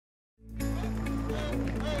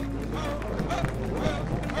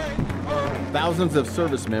Thousands of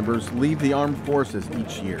service members leave the armed forces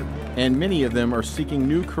each year, and many of them are seeking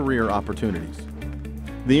new career opportunities.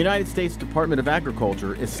 The United States Department of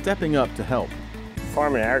Agriculture is stepping up to help.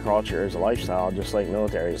 Farming and agriculture is a lifestyle, just like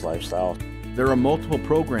military's lifestyle. There are multiple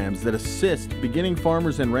programs that assist beginning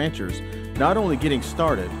farmers and ranchers not only getting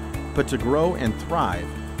started, but to grow and thrive,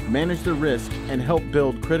 manage their risk, and help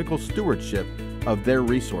build critical stewardship of their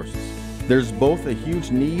resources. There's both a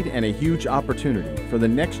huge need and a huge opportunity for the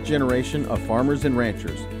next generation of farmers and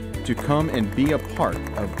ranchers to come and be a part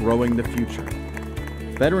of growing the future.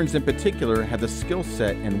 Veterans in particular have the skill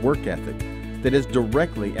set and work ethic that is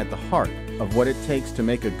directly at the heart of what it takes to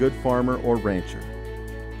make a good farmer or rancher.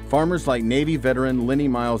 Farmers like Navy veteran Lenny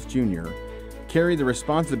Miles Jr. carry the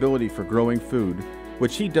responsibility for growing food,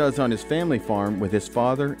 which he does on his family farm with his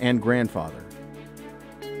father and grandfather.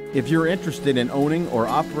 If you're interested in owning or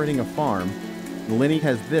operating a farm, Lenny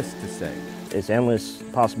has this to say. It's endless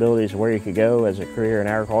possibilities of where you could go as a career in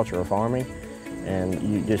agriculture or farming, and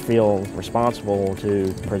you just feel responsible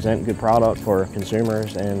to present good product for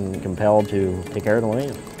consumers and compelled to take care of the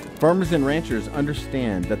land. Farmers and ranchers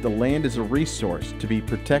understand that the land is a resource to be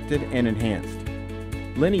protected and enhanced.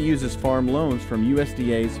 Lenny uses farm loans from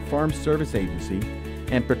USDA's Farm Service Agency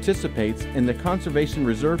and participates in the Conservation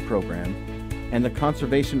Reserve Program and the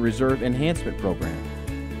Conservation Reserve Enhancement Program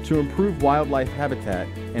to improve wildlife habitat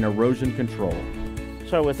and erosion control.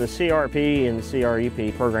 So with the CRP and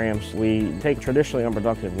CREP programs, we take traditionally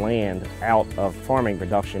unproductive land out of farming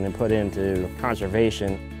production and put into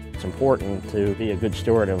conservation. It's important to be a good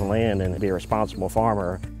steward of land and be a responsible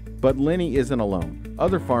farmer. But Lenny isn't alone.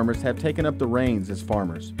 Other farmers have taken up the reins as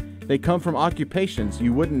farmers. They come from occupations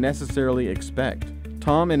you wouldn't necessarily expect.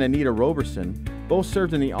 Tom and Anita Roberson both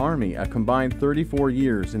served in the Army a combined 34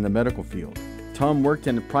 years in the medical field. Tom worked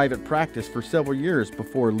in private practice for several years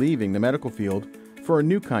before leaving the medical field for a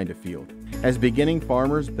new kind of field. As beginning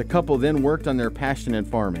farmers, the couple then worked on their passion in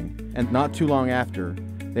farming, and not too long after,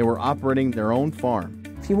 they were operating their own farm.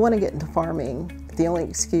 If you want to get into farming, the only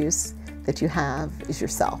excuse that you have is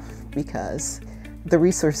yourself, because the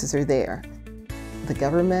resources are there. The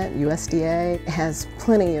government, USDA, has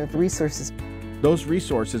plenty of resources. Those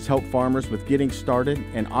resources help farmers with getting started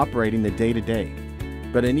and operating the day-to-day.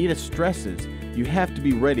 But Anita stresses you have to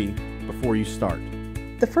be ready before you start.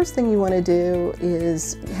 The first thing you want to do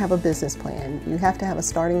is have a business plan. You have to have a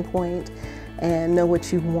starting point and know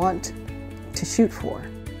what you want to shoot for.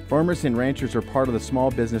 Farmers and ranchers are part of the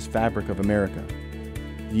small business fabric of America.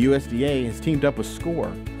 The USDA has teamed up with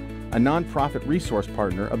SCORE, a nonprofit resource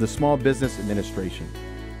partner of the Small Business Administration,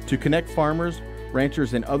 to connect farmers,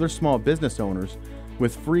 ranchers, and other small business owners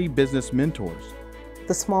with free business mentors.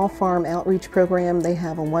 The Small Farm Outreach Program, they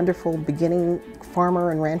have a wonderful beginning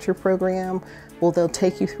farmer and rancher program. Well, they'll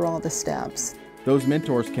take you through all the steps. Those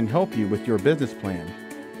mentors can help you with your business plan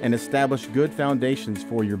and establish good foundations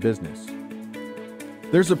for your business.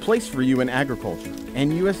 There's a place for you in agriculture,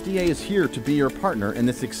 and USDA is here to be your partner in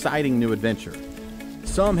this exciting new adventure.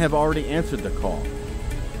 Some have already answered the call.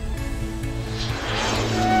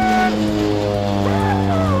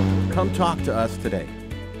 Come talk to us today.